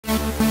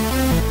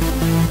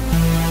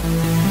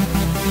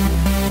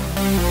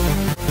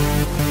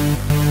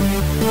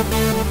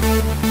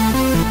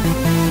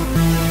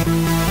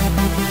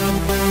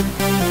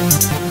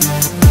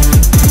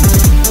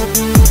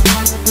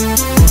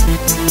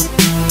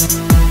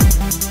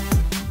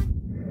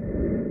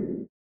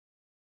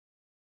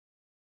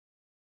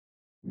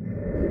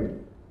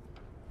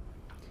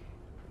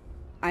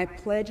I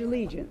pledge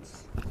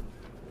allegiance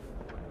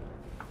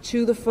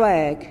to the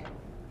flag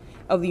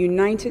of the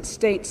United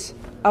States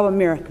of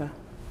America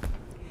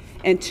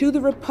and to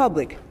the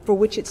republic for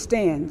which it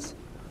stands,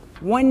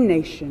 one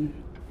nation,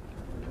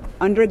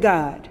 under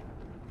God,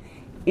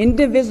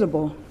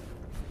 indivisible,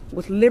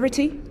 with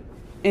liberty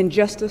and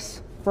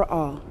justice for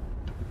all.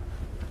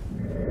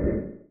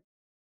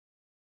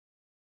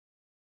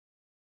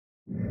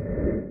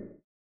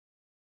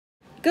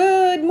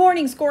 Good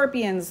morning,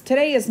 Scorpions.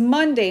 Today is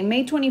Monday,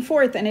 May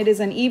 24th, and it is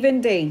an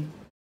even day.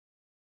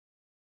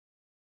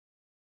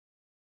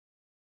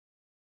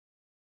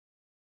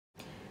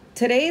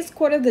 Today's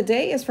quote of the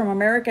day is from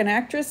American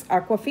actress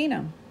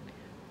Awkwafina.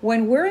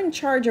 When we're in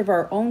charge of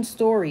our own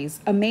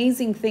stories,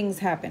 amazing things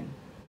happen.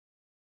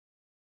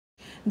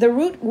 The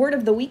root word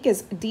of the week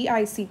is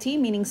dict,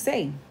 meaning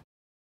say.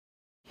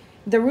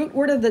 The root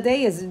word of the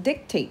day is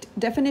dictate.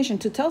 Definition: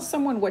 to tell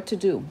someone what to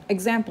do.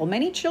 Example: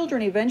 many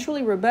children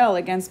eventually rebel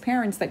against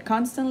parents that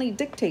constantly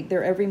dictate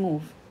their every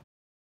move.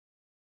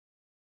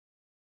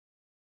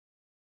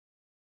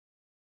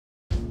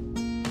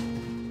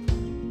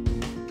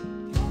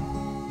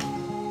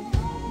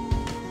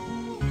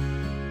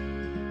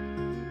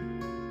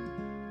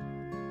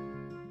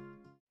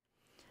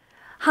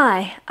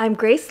 Hi, I'm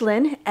Grace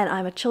Lynn, and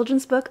I'm a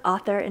children's book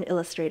author and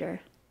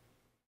illustrator.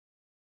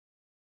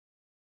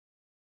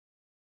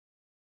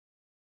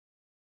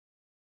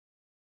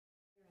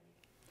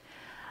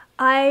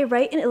 I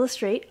write and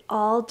illustrate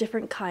all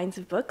different kinds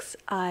of books.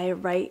 I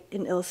write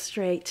and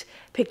illustrate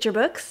picture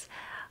books,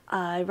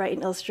 I write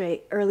and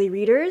illustrate early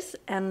readers,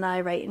 and I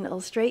write and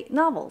illustrate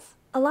novels.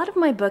 A lot of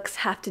my books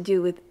have to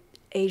do with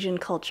Asian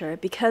culture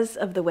because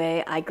of the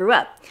way I grew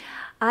up.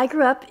 I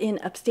grew up in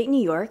upstate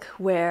New York,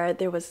 where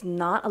there was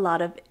not a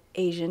lot of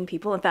Asian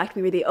people. In fact,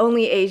 we were the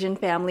only Asian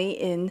family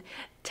in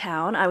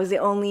town. I was the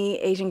only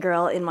Asian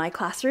girl in my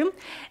classroom,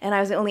 and I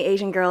was the only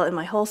Asian girl in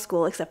my whole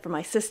school except for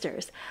my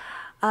sisters.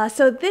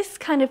 So this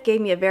kind of gave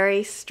me a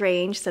very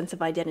strange sense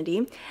of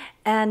identity,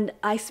 and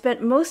I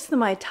spent most of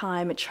my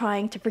time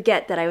trying to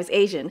forget that I was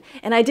Asian,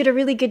 and I did a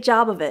really good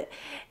job of it.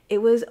 It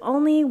was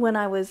only when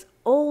I was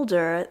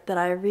older that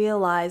I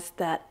realized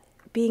that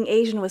being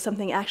Asian was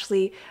something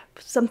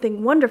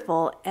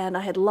wonderful, and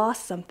I had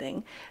lost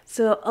something.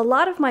 So a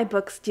lot of my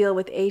books deal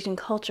with Asian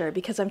culture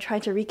because I'm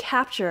trying to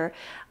recapture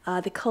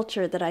the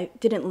culture that I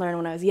didn't learn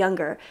when I was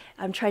younger.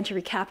 I'm trying to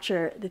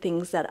recapture the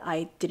things that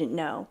I didn't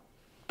know.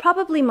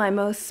 Probably my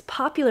most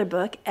popular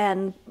book,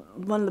 and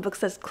one of the books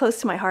that's close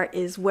to my heart,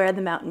 is Where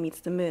the Mountain Meets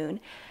the Moon.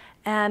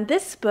 And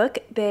this book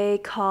they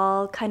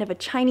call kind of a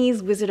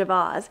Chinese Wizard of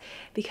Oz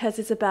because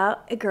it's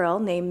about a girl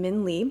named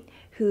Min Li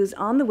who's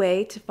on the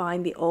way to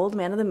find the old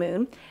man of the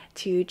moon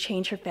to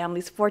change her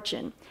family's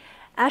fortune.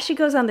 As she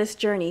goes on this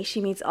journey,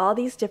 she meets all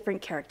these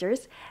different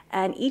characters,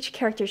 and each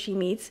character she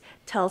meets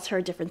tells her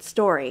a different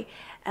story.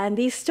 And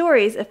these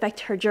stories affect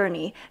her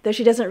journey, though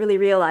she doesn't really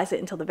realize it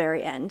until the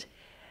very end.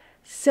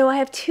 So I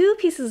have two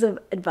pieces of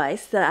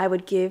advice that I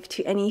would give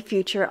to any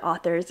future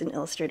authors and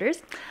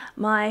illustrators.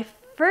 My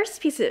first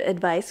piece of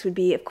advice would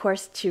be, of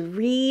course, to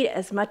read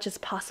as much as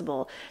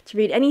possible, to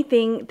read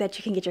anything that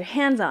you can get your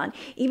hands on.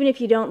 Even if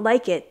you don't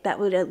like it, that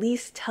would at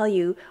least tell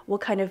you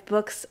what kind of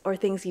books or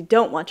things you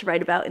don't want to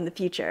write about in the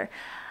future.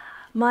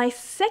 My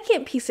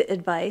second piece of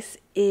advice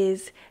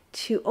is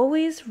to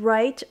always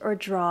write or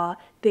draw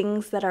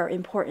things that are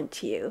important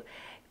to you.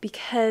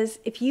 Because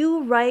if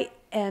you write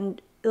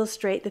and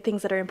illustrate the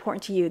things that are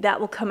important to you, that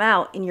will come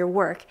out in your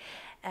work.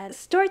 And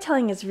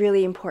storytelling is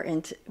really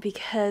important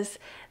because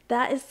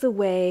that is the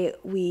way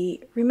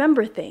we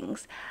remember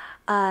things.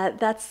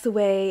 That's the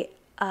way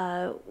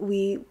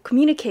we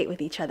communicate with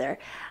each other.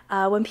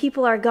 When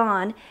people are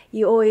gone,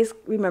 you always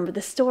remember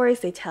the stories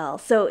they tell.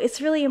 So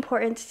it's really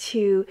important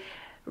to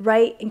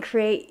write and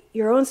create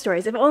your own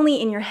stories, if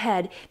only in your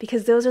head,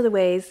 because those are the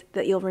ways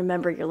that you'll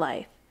remember your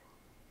life.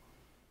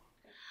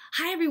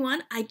 Hi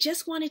everyone, I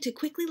just wanted to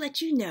quickly let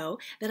you know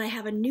that I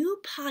have a new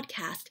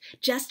podcast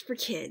just for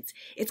kids.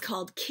 It's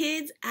called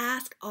Kids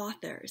Ask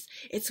Authors.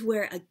 It's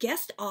where a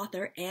guest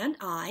author and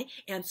I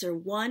answer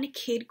one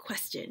kid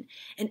question.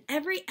 And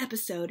every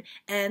episode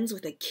ends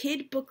with a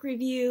kid book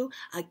review,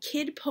 a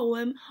kid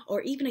poem,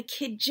 or even a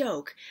kid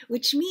joke,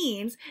 which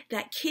means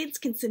that kids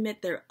can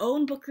submit their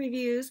own book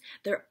reviews,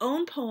 their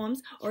own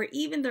poems, or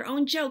even their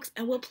own jokes,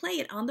 and we'll play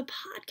it on the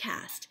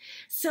podcast.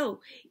 So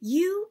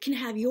you can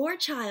have your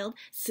child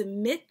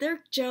submit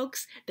their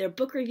jokes, their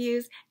book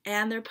reviews,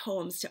 and their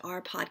poems to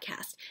our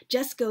podcast.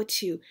 Just go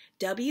to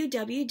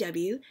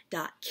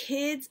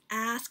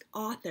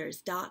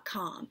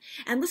www.kidsasauthors.com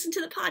and listen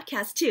to the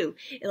podcast too.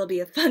 It'll be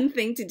a fun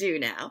thing to do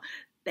now.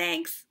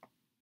 Thanks.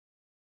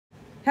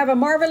 Have a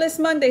marvelous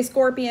Monday,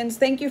 Scorpions.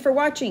 Thank you for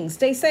watching.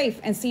 Stay safe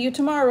and see you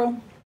tomorrow.